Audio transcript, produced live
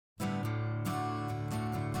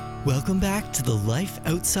Welcome back to the Life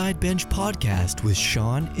Outside Bench podcast with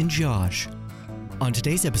Sean and Josh. On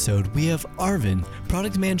today's episode, we have Arvin,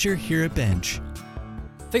 product manager here at Bench.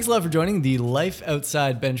 Thanks a lot for joining the Life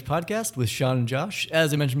Outside Bench podcast with Sean and Josh.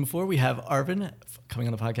 As I mentioned before, we have Arvin coming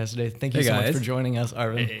on the podcast today. Thank you so much for joining us,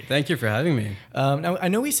 Arvin. Hey. Thank you for having me. Now, I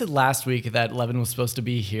know we said last week that Levin was supposed to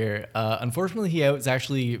be here. Unfortunately, he was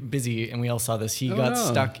actually busy, and we all saw this. He got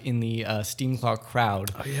stuck in the Steam Clock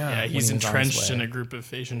crowd. Oh, Yeah, he's entrenched in a group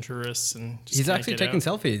of Asian tourists, and he's actually taking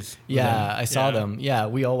selfies. Yeah, I saw them. Yeah,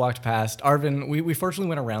 we all walked past. Arvin, we fortunately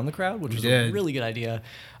went around the crowd, which was a really good idea.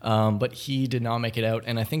 But he did not make it out,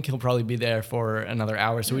 and I think he'll probably be there for another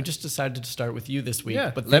hour. So we just decided to start with you this week.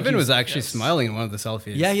 Yeah, but Levin was actually smiling in one of the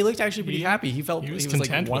selfies. Yeah, he looked actually pretty happy. He felt he was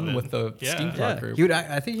like one with the Steam Clock group.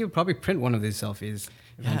 I think he would probably print one of these selfies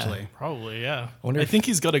eventually. Probably, yeah. I think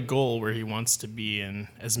he's got a goal where he wants to be in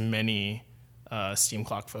as many Steam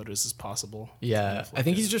Clock photos as possible. Yeah, I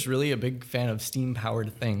think he's just really a big fan of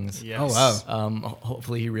steam-powered things. Yes. Oh, wow.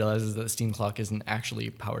 Hopefully he realizes that Steam Clock isn't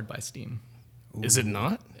actually powered by Steam. Is it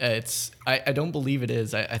not? I don't believe it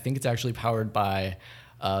is. I think it's actually powered by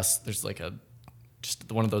there's like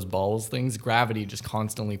just one of those balls things. Gravity just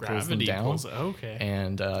constantly pulls them down. Okay.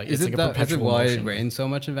 And Is it why it rains so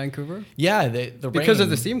much in Vancouver? Yeah, the because rain, of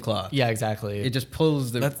the steam clock. Yeah, exactly. It just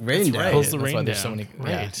pulls the rain that's down. right. Pulls the That's rain why there's down. so many. Right.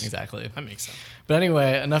 Yeah, exactly. That makes sense. But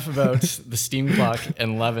anyway, enough about the Steam Clock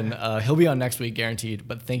and Levin. He'll be on next week, guaranteed.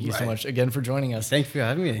 But thank you so much again for joining us. Thanks for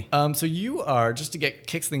having me. So you are, just to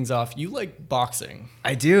kicks things off, you like boxing.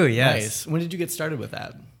 I do, yes. Nice. When did you get started with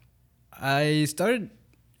that? I started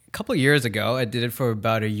a couple years ago. I did it for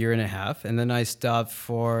about a year and a half, and then I stopped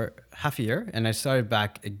for half a year, and I started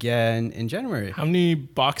back again in January. How many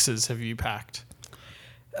boxes have you packed?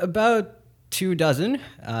 About 24.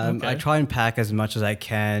 Okay. I try and pack as much as I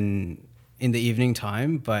can in the evening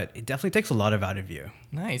time, but it definitely takes a lot out of you.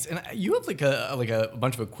 Nice. And you have like a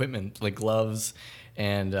bunch of equipment, like gloves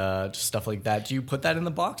and just stuff like that. Do you put that in the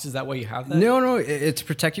box? Is that why you have that? No, it's to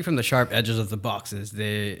protect you from the sharp edges of the boxes.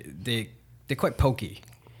 They're quite pokey.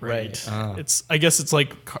 Right. I guess it's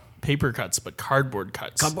like paper cuts, but cardboard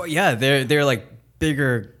cuts. Yeah, they're like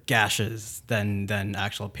bigger gashes than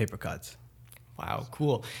actual paper cuts. Wow,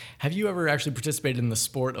 cool. Have you ever actually participated in the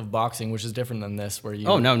sport of boxing, which is different than this, where you?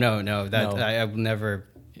 Oh no. I will never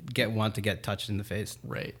want to get touched in the face.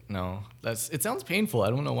 Right. No, it sounds painful. I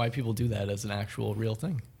don't know why people do that as an actual real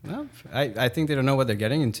thing. No, I think they don't know what they're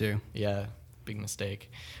getting into. Yeah, big mistake.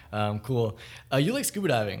 Cool. You like scuba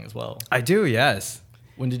diving as well. I do, yes.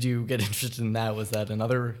 When did you get interested in that? Was that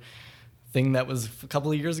another thing that was a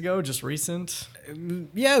couple of years ago, just recent?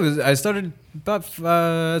 Yeah, I started about,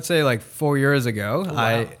 let's say like 4 years ago. Oh,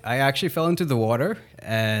 wow. I actually fell into the water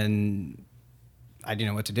and I didn't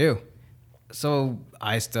know what to do. So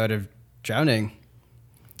I started drowning.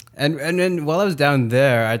 And then while I was down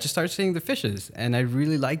there, I just started seeing the fishes and I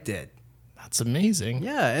really liked it. That's amazing.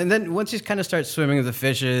 Yeah, and then once you kind of start swimming with the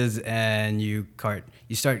fishes and you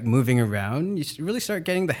start moving around, you really start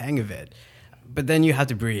getting the hang of it. But then you have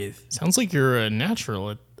to breathe. Sounds like you're a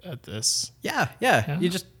natural at this. Yeah. You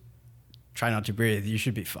just try not to breathe. You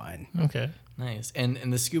should be fine. Okay. Nice. And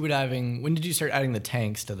the scuba diving, when did you start adding the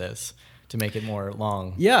tanks to this to make it more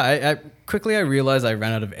long? Yeah, I quickly realized I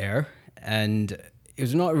ran out of air and it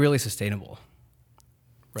was not really sustainable.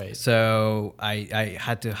 Right. So I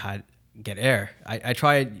had to get air. I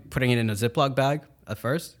tried putting it in a Ziploc bag at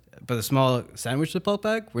first, but the small sandwich Ziploc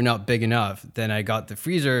bag were not big enough. Then I got the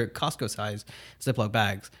freezer Costco size Ziploc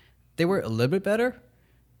bags. They were a little bit better,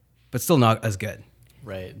 but still not as good.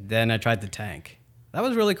 Right. Then I tried the tank. That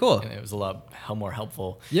was really cool. And it was a lot more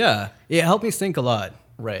helpful. Yeah, it helped me think a lot.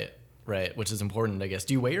 Right. Which is important, I guess.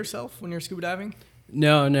 Do you weigh yourself when you're scuba diving?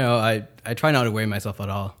 No, I try not to weigh myself at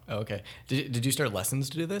all. Oh, okay. Did you start lessons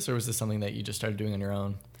to do this, or was this something that you just started doing on your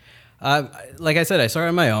own? Like I said, I started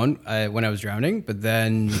on my own when I was drowning, but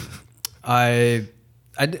then I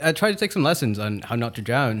tried to take some lessons on how not to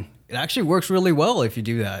drown. It actually works really well if you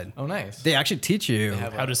do that. Oh, nice. They actually teach you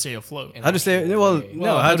How to stay afloat. how to stay.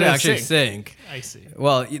 How to actually sink. I see.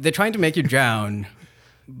 Well, they're trying to make you drown,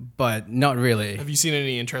 but not really. Have you seen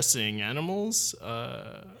any interesting animals?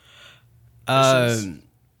 Um, Fishes?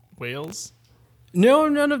 Whales? No,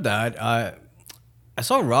 none of that. I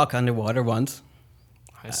saw a rock underwater once.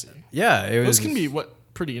 I see. Yeah, it was. Those can be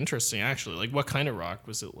pretty interesting, actually. Like, what kind of rock?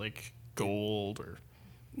 Was it like gold or?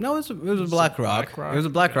 No, it was a black rock. It was a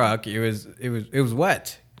black rock. It was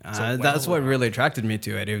wet. That's what really attracted me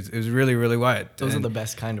to it. It was really, really wet. Those are the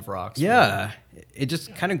best kind of rocks. Yeah, it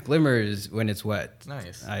just kind of glimmers when it's wet.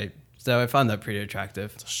 Nice. So I found that pretty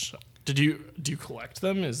attractive. Do you collect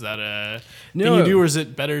them? Is that a No. thing you do, or is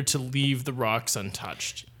it better to leave the rocks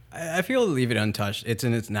untouched? I feel leave it untouched. It's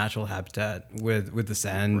in its natural habitat with the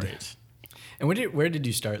sand. Right. And where did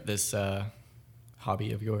you start this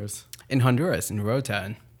hobby of yours? In Honduras, in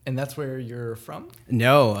Roatan. And that's where you're from?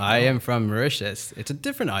 No, I am from Mauritius. It's a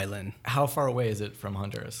different island. How far away is it from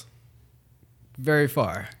Honduras? Very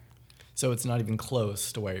far. So it's not even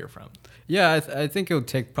close to where you're from? Yeah, I think it would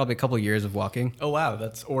take probably a couple of years of walking. Oh, wow.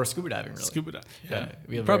 Or scuba diving, really. Scuba dive. Yeah.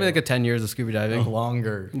 We have Probably like a 10 years of scuba diving.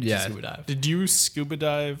 longer Yeah. to scuba dive. Did you scuba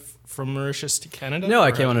dive from Mauritius to Canada? No, I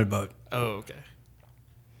or- came on a boat. Oh, okay.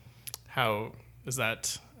 How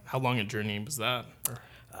long a journey was that? Or-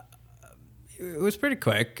 It was pretty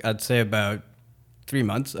quick. I'd say about 3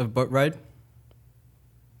 months of boat ride.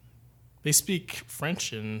 They speak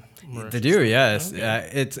French in Mauritius. They do, yes.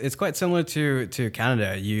 Okay. It's quite similar to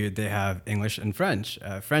Canada. They have English and French.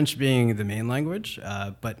 French being the main language,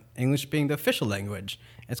 but English being the official language.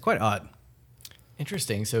 It's quite odd.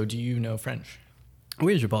 Interesting. So do you know French?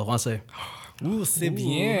 Oui, je parle français. Ouh, c'est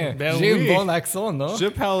bien. Ben J'ai oui. un bon accent, non? Je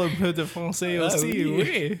parle un peu de français aussi,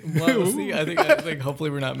 oui. Moi aussi. I think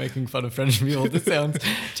hopefully we're not making fun of French people. This sounds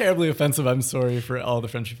terribly offensive. I'm sorry for all the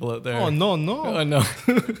French people out there. Oh, no. Oh, no.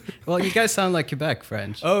 Well, you guys sound like Quebec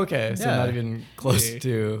French. Okay, so Yeah. not even close Yeah.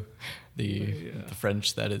 to the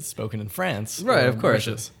French that is spoken in France. Right, or of course.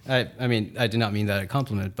 Mauritius. I mean, I did not mean that as a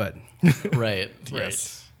compliment, but Right,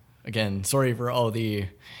 yes. Again, sorry for all the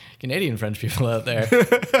Canadian French people out there.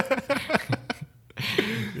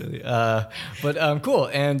 Really. But cool.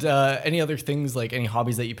 And any other things, like any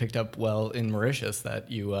hobbies that you picked up while in Mauritius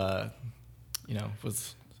that you,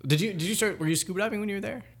 was... Were you scuba diving when you were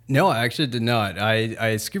there? no, I actually did not.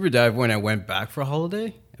 I scuba dived when I went back for a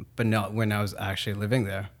holiday, but not when I was actually living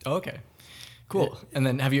there. Oh, okay. Cool. And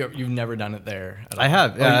then you've never done it there at all? I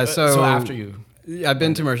have. Oh, So so after you... I've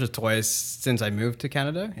been to Mauritius twice since I moved to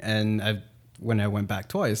Canada, and when I went back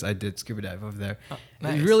twice, I did scuba dive over there. Oh, It's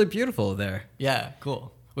nice. really beautiful there. Yeah,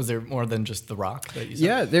 cool. Was there more than just the rock that you saw?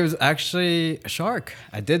 Yeah, there was actually a shark.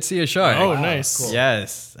 I did see a shark. Oh, Wow, nice. cool.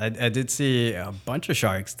 Yes, I did see a bunch of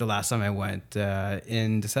sharks the last time I went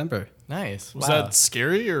in December. Nice. Was Wow. that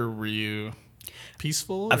scary or were you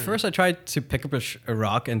peaceful? At or- first, I tried to pick up a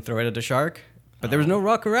rock and throw it at the shark, but there was no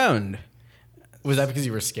rock around. Was that because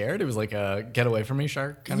you were scared? It was like a get away from me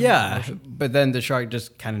shark kind of Yeah, emotion? but then the shark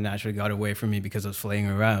just kind of naturally got away from me because I was flailing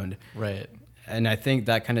around. Right. And I think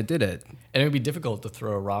that kind of did it. And it would be difficult to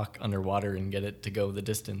throw a rock underwater and get it to go the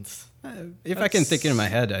distance. If I can think it in my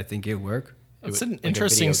head, I think it would work. That's Like an a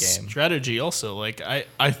interesting video game. strategy also. Like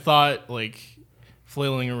I thought like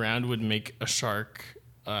flailing around would make a shark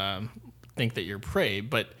think that you're prey,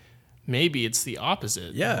 but maybe it's the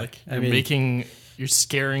opposite. Yeah, Like I mean- you're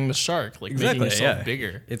scaring the shark, like Exactly, making yourself yeah.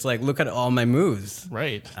 bigger. It's like, look at all my moves.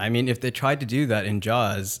 Right. I mean, if they tried to do that in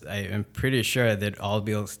Jaws, I am pretty sure they'd all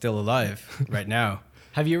be still alive right now.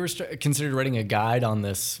 Have you ever considered writing a guide on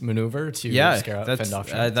this maneuver to Yeah, scare out fend off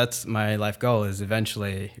sharks? that's my life goal, is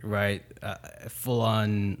eventually write a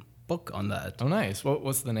full-on book on that. Oh, nice.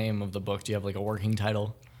 What's the name of the book? Do you have like a working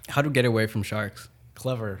title? How to get away from sharks.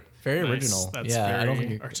 Clever. Very Nice. original. That's yeah, very I don't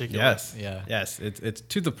think you, articulate. Yes. Yeah. Yes, it's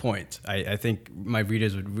to the point. I think my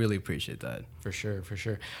readers would really appreciate that. For sure, for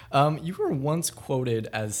sure. You were once quoted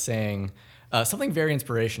as saying something very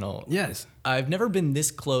inspirational. Yes. I've never been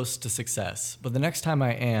this close to success, but the next time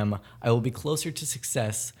I am, I will be closer to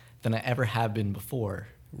success than I ever have been before.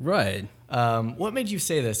 Right. What made you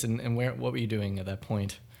say this, and what were you doing at that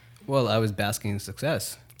point? Well, I was basking in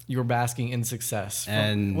success You were basking in success.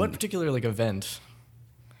 And- what particular event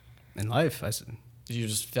in life. did you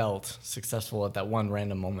just felt successful at that one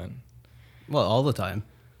random moment? Well, all the time.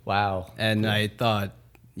 Wow. And I thought,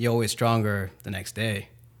 you're always stronger the next day.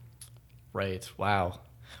 Right. Wow.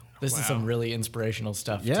 This is Wow. some really inspirational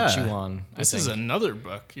stuff Yeah. to chew on. This I is think. another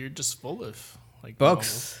book. You're just full of like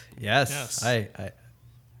Books. Yes. Yes.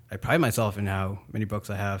 I pride myself in how many books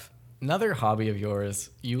I have. Another hobby of yours.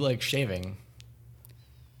 You like shaving.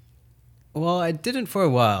 Well, I didn't for a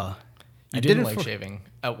while. You I didn't didn't like shaving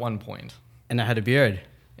at one point, And I had a beard.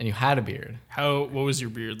 and you had a beard. What was your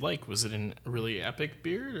beard like? Was it a really epic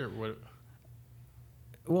beard or what?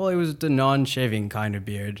 Well, it was the non-shaving kind of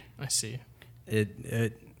beard. I see.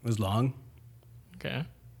 It was long. Okay.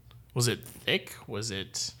 Was it thick? Was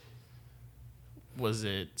it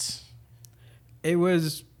It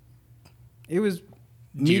was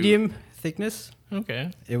medium thickness.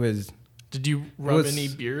 okay? It was. Did you rub was- any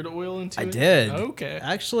beard oil into I it? did. Okay.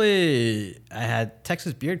 Actually, I had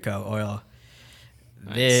Texas Beard Co. oil.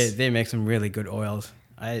 Nice. They make some really good oils.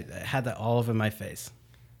 I had that all over my face.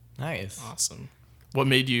 Nice. Awesome. What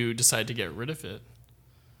made you decide to get rid of it?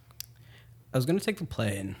 I was gonna take the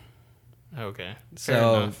plane, Okay. Fair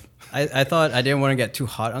So enough. I thought I didn't want to get too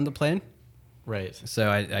hot on the plane, Right. so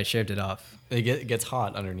I shaved it off. It gets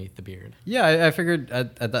hot underneath the beard. Yeah, I figured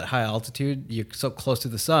at that high altitude, you're so close to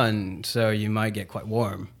the sun, so you might get quite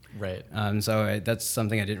warm. Right. That's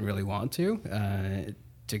something I didn't really want to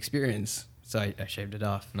experience. So I shaved it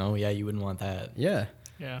off. No, yeah, you wouldn't want that. Yeah.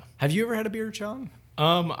 Yeah. Have you ever had a beard, Sean?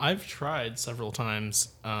 I've tried several times,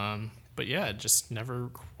 but yeah, it just never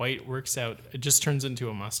quite works out. It just turns into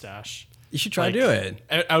a mustache. You should try Like, do it.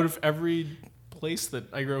 Out of every place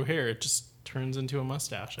that I grow hair, it just turns into a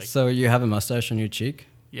mustache. So you have a mustache on your cheek?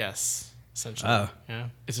 Yes, essentially. Oh. Yeah.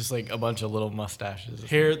 It's just like a bunch of little mustaches.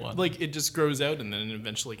 Hair, One. like it just grows out and then it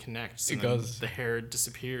eventually connects. It And then goes- the hair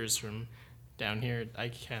disappears from down here. I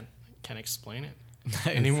can't explain it Nice.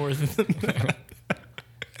 any more than that.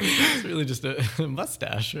 It's really just a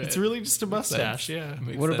mustache, right? It's really just a mustache. sense. Yeah.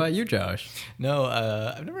 Makes What sense. about you, Josh? No,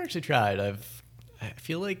 I've never actually tried. I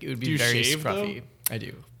feel like it would be Do you very shave, scruffy. I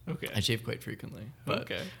do. Okay. I shave quite frequently. But,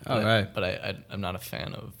 Okay. All right. But I'm not a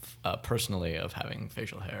fan of, personally, of having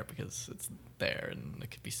facial hair because it's there and it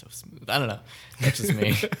could be so smooth. I don't know. That's just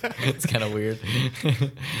me. It's kind of weird.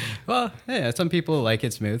 Well, yeah, some people like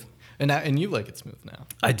it smooth. And you like it smooth now.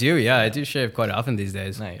 I do, yeah. I do shave quite often these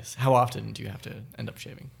days. Nice. How often do you have to end up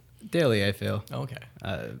shaving? Daily, I feel. Okay.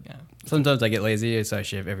 Yeah. Sometimes I get lazy, so I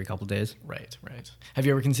shave every couple days. Right. Have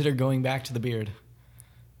you ever considered going back to the beard?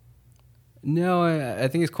 No, I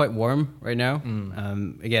think it's quite warm right now.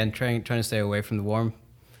 Again, trying to stay away from the warm.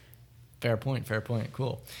 Fair point.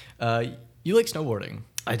 Cool. You like snowboarding.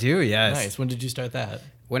 I do, yes. Nice. When did you start that?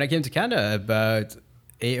 When I came to Canada about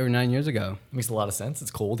 8 or 9 years ago. Makes a lot of sense.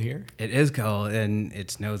 It's cold here. It is cold and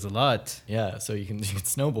it snows a lot. Yeah, so you can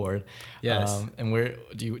snowboard. Yes. And where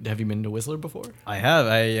have you been to Whistler before? I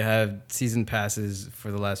have season passes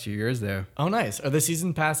for the last few years there. Oh, nice. Are the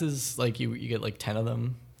season passes like you get like 10 of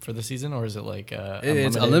them for the season, or is it like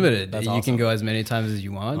It's unlimited. That's You awesome. can go as many times as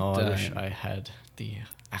you want. Oh, I wish I had the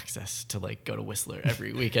access to like go to Whistler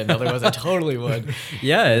every weekend. Otherwise, I totally would.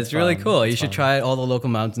 Yeah, it's really fun. cool. You It's should fun. try all the local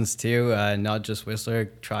mountains too, not just Whistler.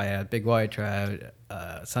 Try out Big White, try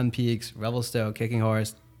out Sun Peaks, Revelstoke, Kicking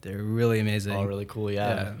Horse. They're really amazing. Oh, really cool.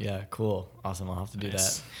 Yeah. Cool. Awesome. I'll have to do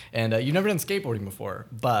Nice. that. And you've never done skateboarding before,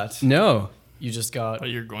 but No. you just got But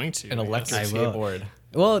you're going to. an I electric guess. I will. skateboard.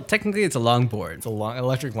 Well, technically it's a longboard. It's a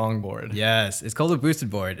electric longboard. Yes, it's called a boosted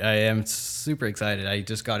board. I am super excited. I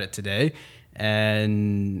just got it today,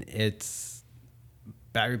 and it's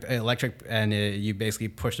battery electric, and you basically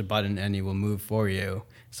push the button and it will move for you,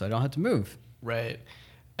 so I don't have to move. Right.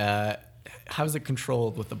 How's it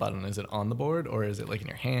controlled with the button? Is it on the board or is it like in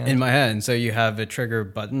your hand? In my hand, so you have a trigger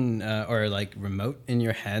button or like remote in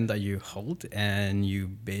your hand that you hold, and you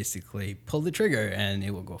basically pull the trigger, and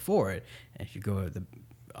it will go forward. And if you go the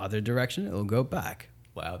other direction, it will go back.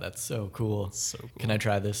 Wow, that's so cool. So cool. Can I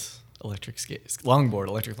try this electric electric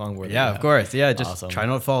longboard? that Yeah, you of have? course. Yeah, just Awesome. try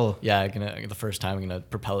not to fall. Yeah, the first time I'm gonna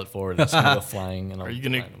propel it forward and it's gonna go flying. And Are I'll you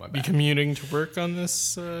going land on my to be back. commuting to work on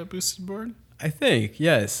this boosted board? I think,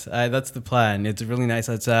 yes. That's the plan. It's really nice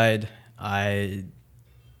outside. I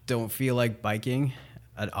don't feel like biking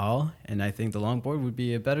at all, and I think the longboard would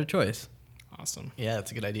be a better choice. Awesome. Yeah,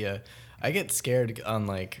 that's a good idea. I get scared on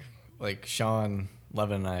like Sean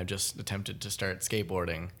Levin and I have just attempted to start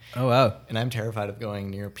skateboarding, Oh, wow. and I'm terrified of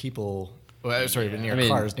going near people. Well, sorry, but near I mean-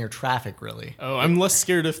 cars, near traffic, really. Oh, I'm less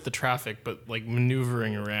scared of the traffic, but like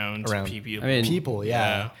maneuvering around people. I mean, People,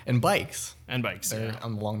 yeah, and bikes. and bikes. They're Yeah.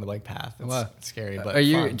 along the bike path. It's Wow. scary, but Are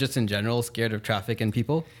you fun. just in general scared of traffic and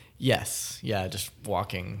people? Yes, yeah, just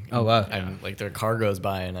walking. Oh, wow. And like their car goes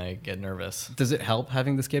by and I get nervous. Does it help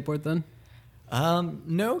having the skateboard then?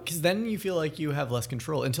 No, because then you feel like you have less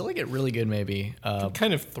control until I get really good. Maybe.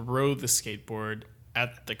 Kind of throw the skateboard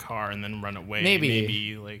at the car and then run away.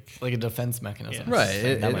 Maybe. like a defense mechanism. Yeah.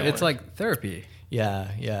 Right. That might It's work. like therapy.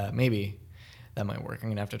 Yeah, maybe that might work. I'm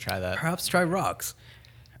gonna have to try that. Perhaps try rocks.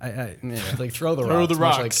 Yeah. Like throw the Throw rocks. the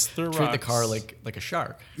much rocks, Like, throw treat the car rocks. like a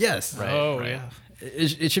shark. Yes. Right. oh right. yeah.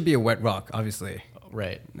 It should be a wet rock, obviously.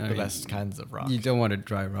 Right. I the mean, best kinds of rocks. You don't want a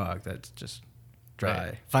dry rock that's just dry.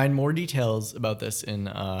 Right. Find more details about this in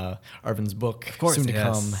Arvin's book. Of course, soon to yes,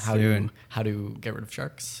 come. soon. How to get rid of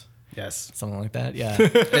sharks. Yes. Something like that. Yeah.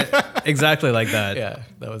 Exactly like that. Yeah.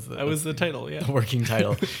 That was the title. Yeah. the working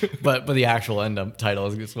title, but the actual end up title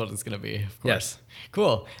is what it's going to be. Of course. Yes.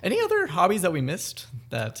 Cool. Any other hobbies that we missed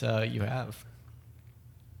that you have?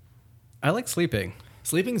 I like sleeping.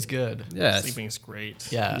 Sleeping's good. Yes. Sleeping's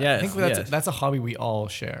great. Yeah. Yes, I think yes. that's a hobby we all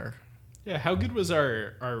share. Yeah. How good was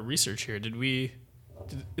our research here?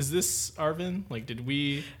 Is this Arvin? Like, did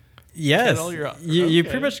we? Yes. Get all your- You okay.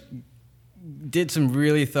 pretty much did some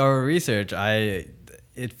really thorough research.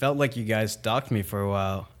 it felt like you guys stalked me for a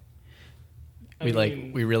while.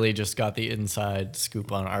 We really just got the inside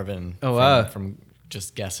scoop on Arvin. Oh, wow. From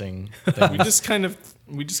just guessing. we just kind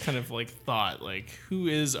of like thought like, who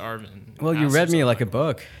is Arvin? Well, you Asked read me yourself, like a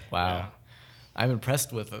book. Wow. Yeah. I'm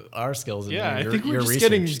impressed with our skills. And Yeah, I your, think we're your just research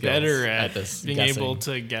getting skills better at this being guessing. able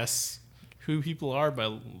to guess who people are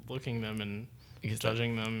by looking them and Because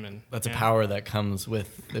judging them. And That's yeah. a power that comes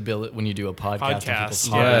with the ability when you do a podcast. And people's Podcast,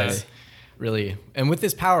 hobbies. yeah. Really. And with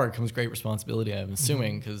this power comes great responsibility, I'm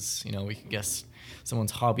assuming, because, we can guess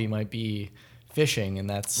someone's hobby might be fishing, and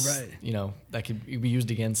that's, Right. that could be used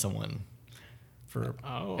against someone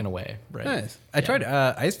in a way. Right. Nice. I tried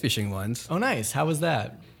ice fishing once. Oh, nice. How was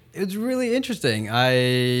that? It was really interesting.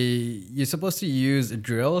 You're supposed to use a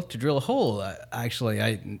drill to drill a hole. Actually,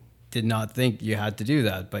 I did not think you had to do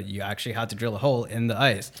that, but you actually had to drill a hole in the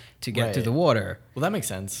ice to get to Right. the water. Well, that makes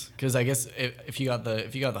sense, because I guess if you got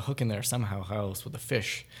the hook in there somehow, how else would the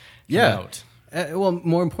fish come Yeah. out? Well,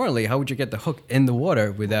 more importantly, how would you get the hook in the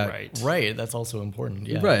water without Right. That's also important.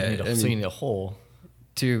 Yeah. Right, So you need a hole.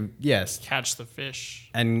 to catch the fish.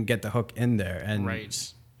 and get the hook in there and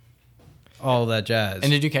Right. all that jazz.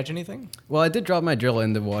 And did you catch anything? Well, I did drop my drill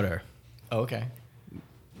in the water. Oh, okay.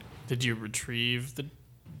 Did you retrieve the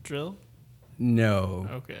drill? No.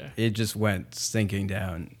 Okay. It just went sinking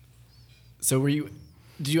down. So did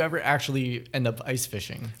you ever actually end up ice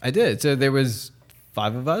fishing? I did. So there was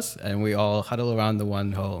 5 of us, and we all huddle around the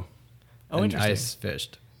one hole. Oh, and interesting. ice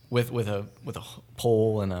fished. With a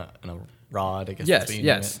pole and a rod, I guess. Yes, that's what you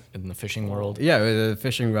yes. name it in the fishing world. Yeah, with a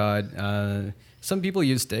fishing rod. Some people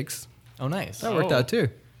use sticks. Oh, nice. That worked Oh. out too.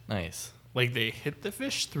 Nice. Like they hit the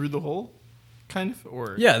fish through the hole, kind of,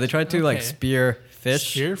 or Yeah, they tried to like Okay. spear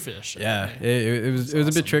fish. spearfish. Yeah, okay. it was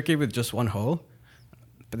a bit tricky with just one hole,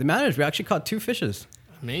 but they managed. We actually caught 2 fishes.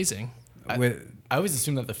 Amazing. With I always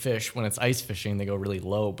assume that the fish, when it's ice fishing, they go really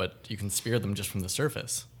low, but you can spear them just from the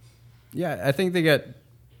surface. yeah, I think they get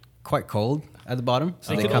quite cold at the bottom, so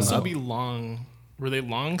They they could come also up. be long. Were they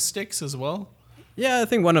long sticks as well? Yeah, I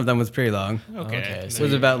think one of them was pretty long. Okay. It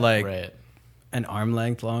was about like Right. an arm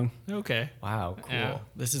length long. Okay. Wow, cool. Yeah.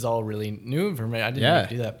 This is all really new information. I didn't Yeah. know you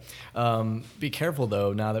could do that. Be careful,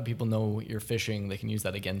 though. Now that people know you're fishing, they can use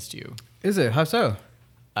that against you. Is it? How so?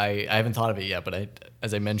 I haven't thought of it yet, but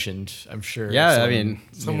as I mentioned, I'm sure. Yeah, I mean,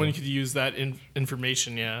 Someone could use that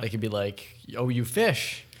information. Yeah. they could be like, "Oh, you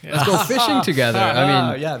fish." Let's go fishing together.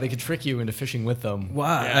 I mean, yeah, they could trick you into fishing with them.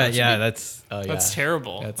 wow. Yeah, Yeah, that's That's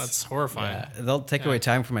terrible. That's- That's horrifying. Yeah. they'll take away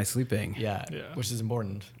time from my sleeping. Yeah, Yeah. which is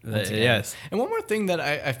important. Uh, once again. yes. And one more thing that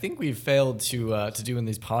I think we've failed to do in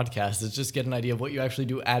these podcasts is just get an idea of what you actually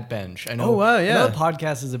do at Bench. I know, Oh, wow, yeah. I know the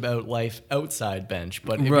podcast is about life outside Bench,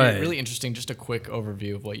 but it'd Right. be really interesting, just a quick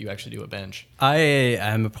overview of what you actually do at Bench. I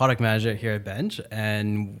am a product manager here at Bench,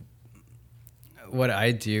 and what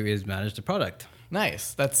I do is manage the product.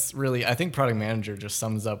 Nice. That's really, I think product manager just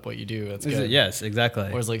sums up what you do. That's Is good. it? Yes, exactly.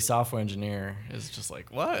 Whereas like software engineer is just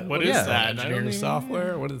like, what? What is that? I Engineer don't even-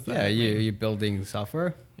 software? What is Yeah, that? you building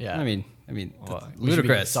software. Yeah. I mean, Well, that's we should be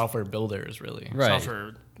ludicrous. software builders, really. Right.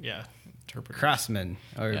 Software. Yeah. Interpreters. Craftsman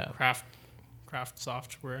or Yeah. Craft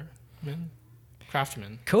software.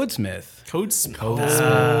 Craftsman. codesmith. Codesmith.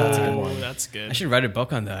 That's a good one. That's I good. should write a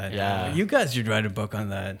book on that. Yeah. You guys should write a book on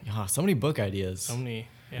that. Oh, so many book ideas. So many.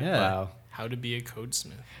 Yeah. Wow. How to be a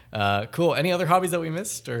codesmith. Cool. Any other hobbies that we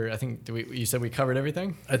missed, or I think you said we covered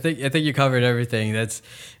everything? I think you covered everything. That's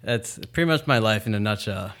pretty much my life in a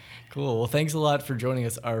nutshell. Cool. Well, thanks a lot for joining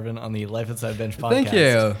us, Arvin, on the Life Outside Bench podcast. Thank you.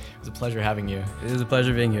 It was a pleasure having you. It was a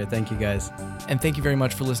pleasure being here. Thank you guys. And thank you very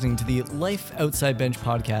much for listening to the Life Outside Bench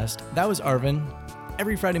podcast. That was Arvin.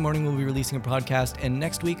 Every Friday morning we'll be releasing a podcast, and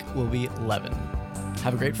next week will be 11.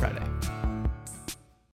 Have a great Friday.